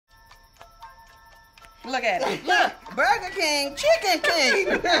Look at it. Look, Burger King, Chicken King.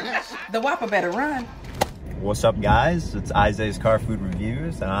 The Whopper better run. What's up, guys? It's Isaiah's Car Food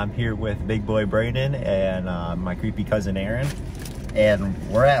Reviews, and I'm here with Big Boy Braden and my creepy cousin Aaron. And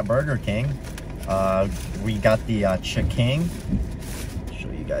we're at Burger King. We got the Chick-King.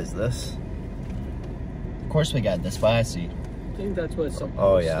 Show you guys this. Of course we got the spicy. I think that's what it's supposed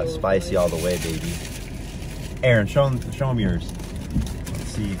Oh yeah, spicy all the way, baby. Aaron, show them yours.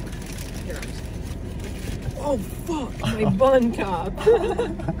 Let's see. Oh fuck, my bun top.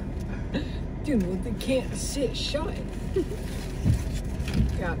 Dude, well, they can't sit shut.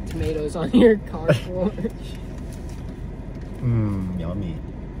 Got tomatoes on your cardboard. Mmm, yummy.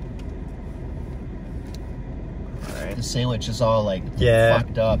 Alright. The sandwich is all like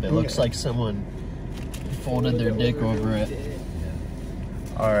fucked up. It looks like someone folded their dick over it.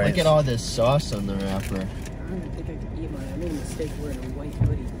 Alright. Look at all this sauce on the wrapper. I don't think I could eat mine. I made a mistake wearing a white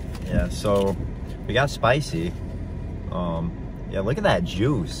hoodie. Yeah, so we got spicy. Yeah, look at that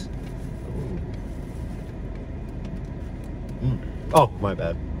juice. Oh, my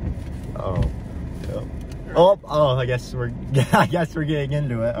bad. Oh, yep. Oh, I guess we're getting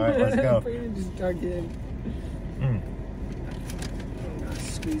into it. All right, let's go. Just dug in. Mm. Oh, God,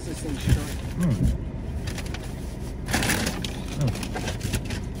 squeeze this thing shut. Mm.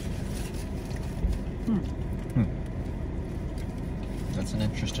 Mm. Mm. That's an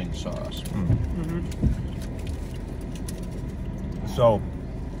interesting sauce. So,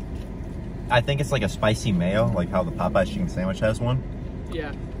 I think it's like a spicy mayo, like how the Popeyes chicken sandwich has one.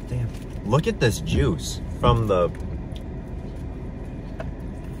 Yeah. Damn. Look at this juice from the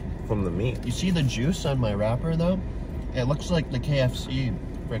meat. You see the juice on my wrapper though? It looks like the KFC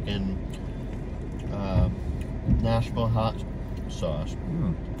frickin' Nashville hot sauce.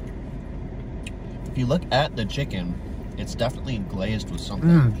 Mm. If you look at the chicken, it's definitely glazed with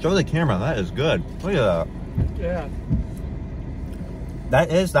something. Show the camera. That is good. Look at that. Yeah.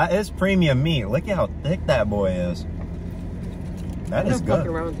 That is premium meat. Look at how thick that boy is. That is I'm good.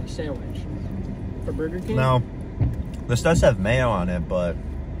 fucking around with the sandwich for Burger King. Now, this does have mayo on it, but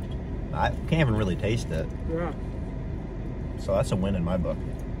I can't even really taste it. Yeah. So that's a win in my book.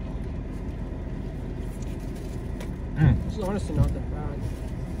 It's honestly not that bad,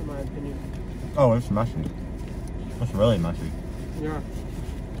 in my opinion. Oh, it's mushy. It's really mushy. Yeah.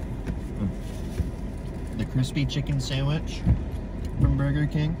 The crispy chicken sandwich from Burger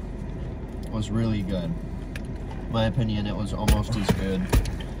King was really good. In my opinion, it was almost as good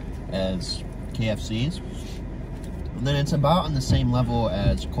as KFC's. And then it's about on the same level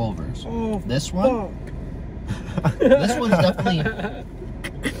as Culver's. Oh, this one? This one's definitely...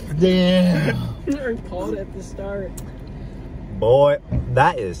 Damn. I called at the start. Boy,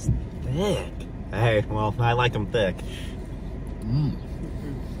 that is thick. Hey, well, I like them thick. Mm.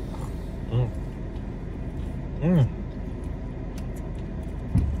 Mm. Mm.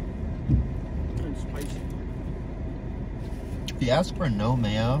 And spicy. If you ask for no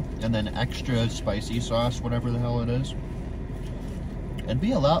mayo and then extra spicy sauce, whatever the hell it is, it'd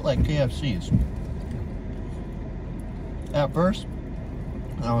be a lot like KFC's. At first,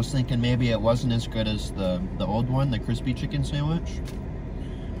 I was thinking maybe it wasn't as good as the old one, the crispy chicken sandwich.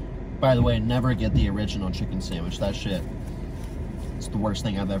 By the way, never get the original chicken sandwich. That shit, it's the worst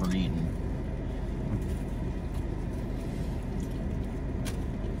thing I've ever eaten.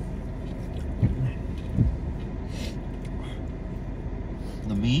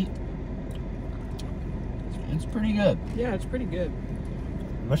 The meat, it's pretty good. Yeah, it's pretty good.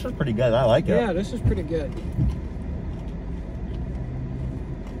 This is pretty good. I like it. Yeah, this is pretty good.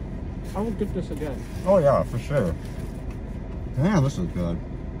 I will get this again. Oh yeah, for sure. Yeah, this is good.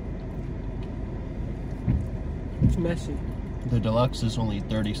 It's messy. The deluxe is only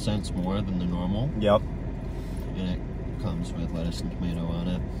 30 cents more than the normal. Yep. And it comes with lettuce and tomato on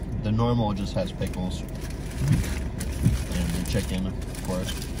it. The normal just has pickles. And the chicken, of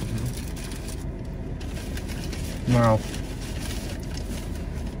course. Now,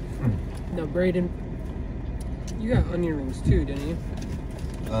 Now, Braden, you got onion rings too, didn't you?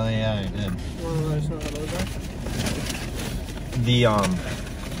 Oh yeah, I did. You want to let us know how those are? the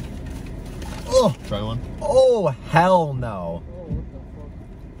Oh, try one. oh hell no. Oh, what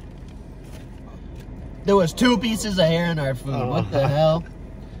the fuck? There was 2 pieces of hair in our food. What the hell?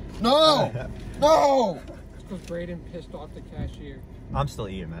 No! No! It's because Braden pissed off the cashier. I'm still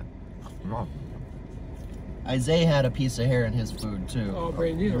eating it. No. Isaiah had a piece of hair in his food too. Oh,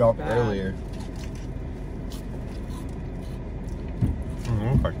 Braden, these are Yup, bad. Earlier.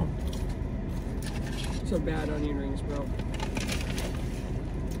 These are bad onion rings, bro.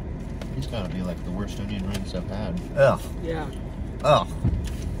 These gotta be like the worst onion rings I've had. Ugh. Yeah. Ugh.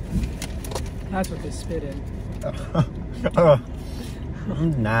 That's what they spit in.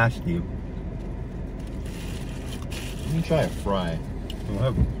 Nasty. Let me try a fry. I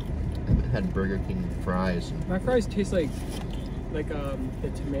haven't had Burger King fries. My fries taste like the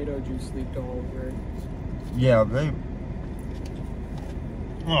tomato juice leaked all over it. Yeah, they.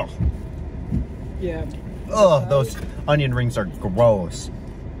 Oh, Yeah. those onion rings are gross.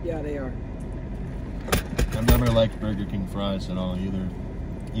 Yeah, they are. I've never liked Burger King fries at all either.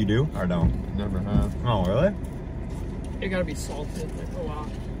 You do or don't? Never have. Oh, really? They gotta be salted like a lot.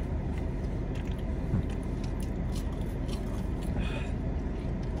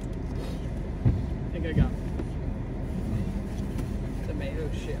 I think I got tomato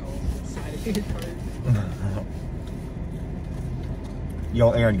shit all over the side of your card.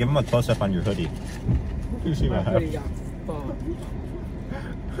 Yo, Aaron, give him a close up on your hoodie. You see My my hoodie got fucked.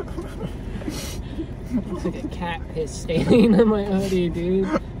 It's like a cat piss stain on my hoodie, dude.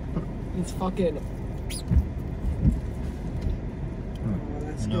 It's fucking. Oh,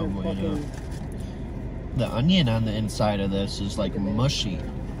 that's No gonna bueno. fucking. The onion on the inside of this is like mushy.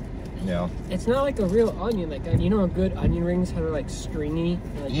 Yeah. It's not like a real onion. Like, you know, good onion rings how they're like stringy.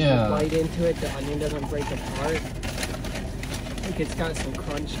 Like, Yeah. you bite into it, the onion doesn't break apart. Like, it's got some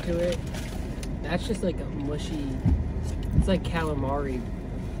crunch to it. That's just like a mushy. It's like calamari,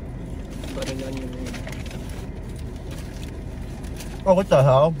 but an onion ring. Oh, what the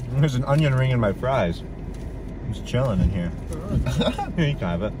hell? There's an onion ring in my fries. It's chilling in here. Here, you can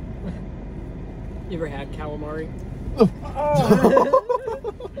have it. You ever had calamari?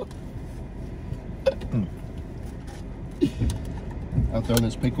 I'll throw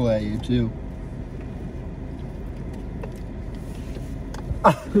this pickle at you too.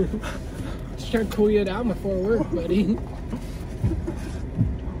 Just trying to cool you down before work, buddy.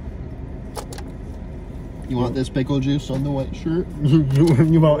 You want this pickle juice on the white shirt?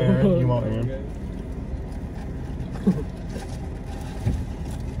 You want Aaron? You want Aaron?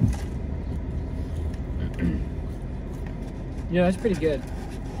 Yeah, that's pretty good.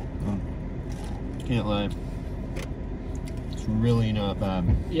 Can't lie. It's really not bad.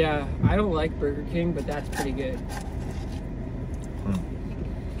 Yeah, I don't like Burger King, but that's pretty good.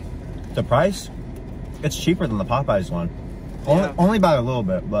 The price? It's cheaper than the Popeyes one. Yeah. Only by a little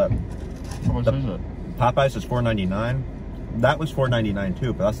bit, but How much is it? Popeyes is $4.99. That was $4.99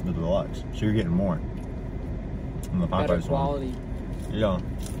 too, but that's the deluxe, so you're getting more than the Better Popeyes one. quality. Yeah.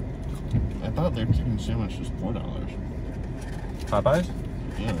 I thought their chicken sandwich was $4. Popeyes?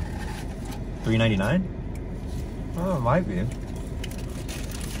 Yeah. $3.99? Oh, it might be.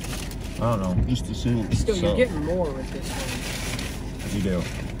 I don't know. Just assume. Still, so. you're getting more with this one. You do.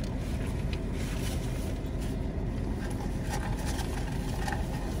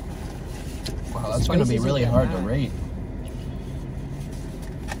 Wow, that's going to be Spices really isn't hard that to bad. rate.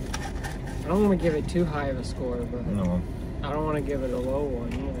 I don't want to give it too high of a score, but No. I don't want to give it a low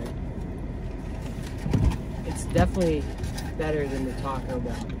one either. It's definitely better than the Taco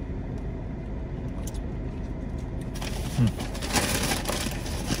Bell.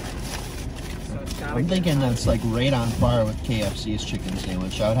 So it's gotta I'm get thinking high. that's like right on par with KFC's chicken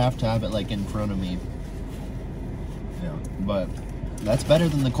sandwich. I would have to have it like in front of me, Yeah. but that's better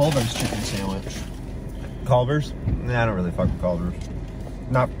than the Culver's chicken sandwich. Culver's? Nah, I don't really fuck with Culver's.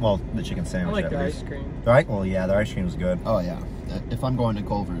 Not, well, the chicken I sandwich like at the least. ice cream. Right? Well, yeah, their ice cream is good. Oh yeah, if I'm going to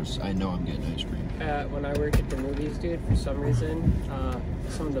Culver's, I know I'm getting ice cream. When I worked at the movies, dude, for some reason,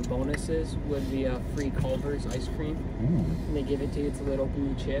 some of the bonuses would be free Culver's ice cream. Ooh. And they give it to you. It's a little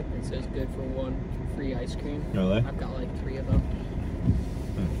blue chip. It says good for one free ice cream. Really? I've got like 3 of them.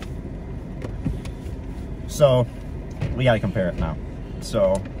 So, we gotta compare it now.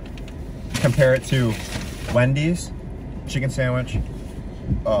 So, compare it to Wendy's chicken sandwich,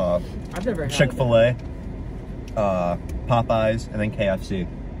 I've never had Chick-fil-A, Popeyes, and then KFC.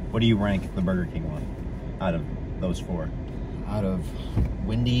 What do you rank the Burger King one out of those 4? Out of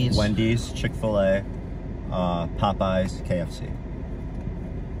Wendy's, Wendy's, Chick-fil-A, Popeyes, KFC.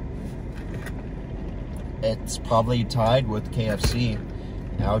 it's probably tied with KFC.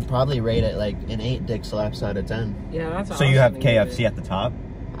 I would probably rate it like an 8 dick slaps out of 10. Yeah, that's how So I you was have gonna give KFC it. at the top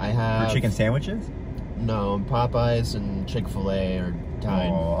I for have chicken sandwiches? No, Popeyes and Chick-fil-A are tied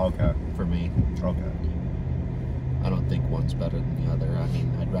Oh, okay. for me. Okay. I don't think one's better than the other. I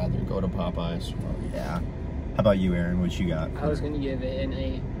mean, I'd rather go to Popeyes. Yeah. How about you, Aaron? What you got? I was gonna give it an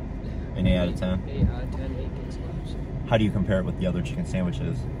 8. An 8 out of 10? 8 out of 10. 8 dick slaps. How do you compare it with the other chicken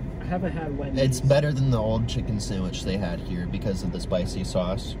sandwiches? haven't had Wendy's. It's better than the old chicken sandwich they had here because of the spicy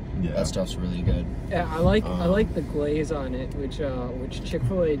sauce. Yeah. That stuff's really good. Yeah, I like the glaze on it, which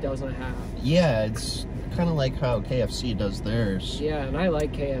Chick-fil-A doesn't have. Yeah, it's kind of like how KFC does theirs. Yeah, and I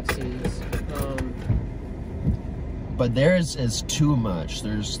like KFC's. But theirs is too much.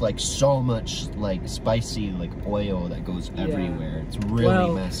 There's like so much like spicy like oil that goes everywhere. It's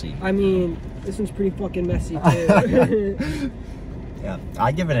really messy. I mean, this one's pretty fucking messy too. Yeah,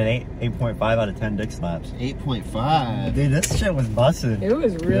 I give it an 8.5 out of 10 dick slaps. 8.5. Dude, this shit was busting. It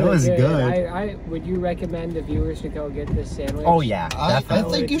was really It was good. I would you recommend the viewers to go get this sandwich? Oh yeah, I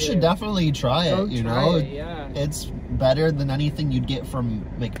definitely. think you should definitely try it. Go You try know, it, yeah. it's better than anything you'd get from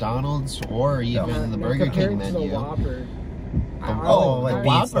McDonald's or even the Burger King compared to menu. the Whopper. Oh, it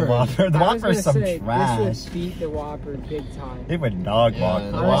beats the Whopper. The Whopper's some trash. This would beat the Whopper big time. It would dog walk.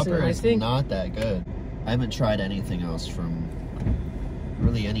 Yeah, the Honestly, Whopper I is think- not that good. I haven't tried anything else from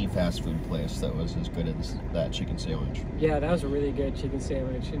really any fast food place that was as good as that chicken sandwich. Yeah, that was a really good chicken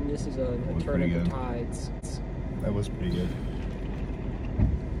sandwich, and this is a was turn pretty of the good. tides. That was pretty good.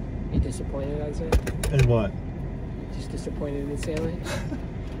 You disappointed, Isaiah? And what? Just disappointed in the sandwich?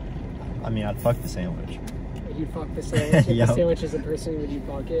 I mean, I'd fuck the sandwich. You'd fuck the sandwich? If Yup. the sandwich is a person, would you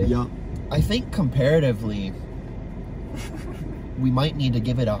fuck it? Yup. I think comparatively, we might need to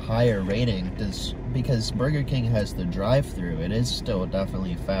give it a higher rating because Burger King has the drive-thru. It is still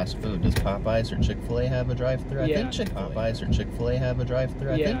definitely fast food. Does Popeyes or Chick-fil-A have a drive-thru? I Yeah. think Popeyes or Chick-fil-A have a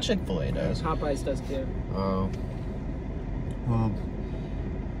drive-thru. I Yeah. think Chick-fil-A does. Popeyes does too. Oh. Well,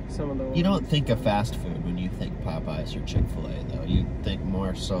 Some of the you don't ones. think of fast food when you think Popeyes or Chick-fil-A, though. You think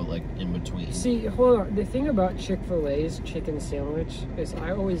more so like in between. See, hold on. The thing about Chick-fil-A's chicken sandwich is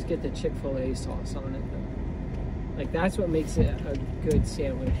I always get the Chick-fil-A sauce on it, though. Like, that's what makes it a good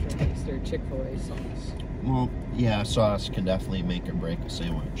sandwich for me, is their Chick-fil-A sauce. Well, yeah, sauce can definitely make or break a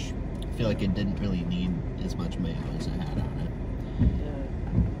sandwich. I feel like it didn't really need as much mayo as it had on it.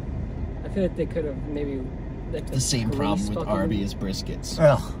 Yeah. I feel like they could have maybe... Like, The same grease problem with fucking- Arby's briskets.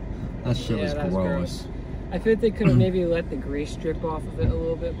 Ugh, that shit Yeah, was that was gross. gross. I feel like they could have maybe let the grease drip off of it a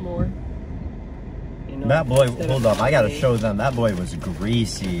little bit more. You know, That boy, instead hold of up, I gotta mayo. show them. That boy was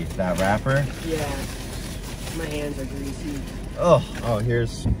greasy, that wrapper. Yeah. My hands are greasy. Oh, Oh,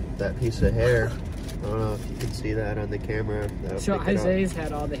 here's that piece of hair. I don't know if you can see that on the camera. That'll So pick it up. Isaiah's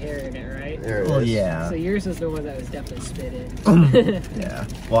had all the hair in it, right? There it well, is. yeah. So yours is the one that was definitely spit in. Yeah.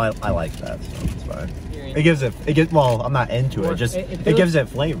 Well, I like that, so it's fine. You're in- It gives it, well, I'm not into Well, it, just, it it builds- gives it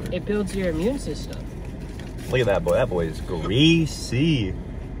flavor. It builds your immune system. Look at that boy. That boy is greasy.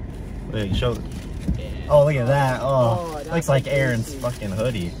 Wait, show. Yeah. Oh, look at that. Oh, Oh, that's looks like like Aaron's greasy. fucking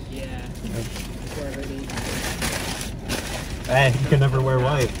hoodie. Yeah. Poor hoodie. Hey, you can never wear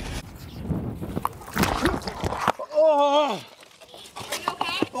white. Oh!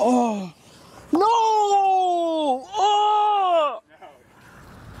 Oh! No! Oh!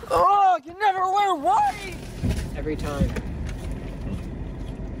 Oh! You never wear white! Every time.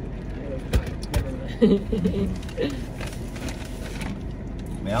 Never mind.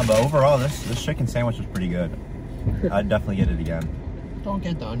 Yeah, but overall, this chicken sandwich was pretty good. I'd definitely get it again. Don't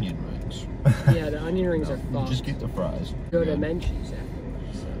get the onion rings. Yeah, the onion rings are fucked. Just get the fries. Go to Yeah. Menchie's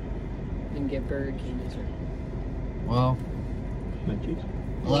afterwards, so you can get Burger King dessert. Well, a You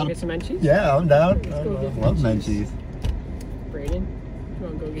lot want to of get some Menchie's? Yeah, I'm down. Let's go I get love Menchie's. Menchie's. Braden, you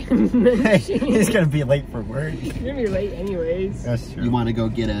want to go get Hey, Menchie's? he's gonna be late for work. You're going to be late anyways. That's true. you want to go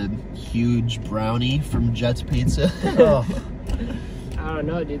get a huge brownie from Jet's Pizza? Oh. I don't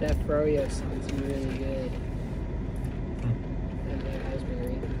know, dude. That froyo sounds really good. And the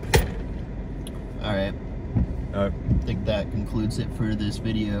raspberry. All right. I think that concludes it for this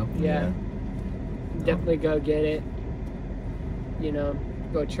video. Yeah. Definitely go get it. You know,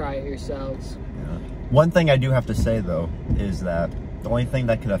 go try it yourselves. Yeah. One thing I do have to say though is that the only thing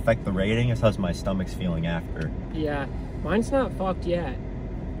that could affect the rating is how my stomach's feeling after. Yeah. Mine's not fucked yet,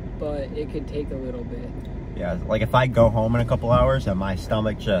 but it could take a little bit. Yeah, like if I go home in a couple hours and my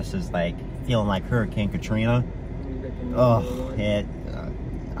stomach just is like feeling like Hurricane Katrina, oh, I'm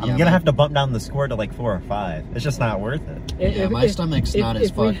Yeah, gonna have to bump down the score to like 4 or 5. It's just not worth it. Yeah, my stomach's not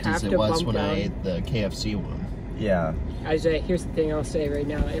as we fucked as have it to was bump when I down- ate the KFC one. Yeah. Isaiah, here's the thing I'll say right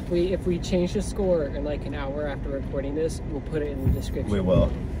now. If we change the score in like an hour after recording this, we'll put it in the description. We will.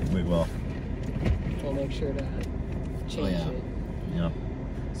 below. We will. We'll make sure to change yeah. it. Yep.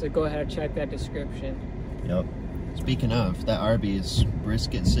 So go ahead and check that description. Yep. Speaking of, that Arby's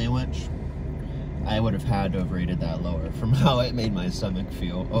brisket sandwich, I would have had to have rated that lower from how it made my stomach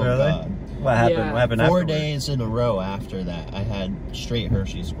feel. Oh, Really? God. What happened? Yeah. What happened 4 afterwards? days in a row after that, I had straight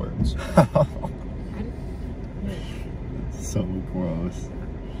Hershey squirts. So gross.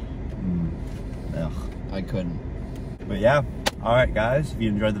 Ugh. I couldn't. But yeah, all right, guys. If you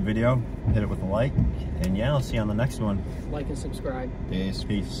enjoyed the video, hit it with a like, and yeah, I'll see you on the next one. Like and subscribe. Peace.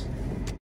 Peace.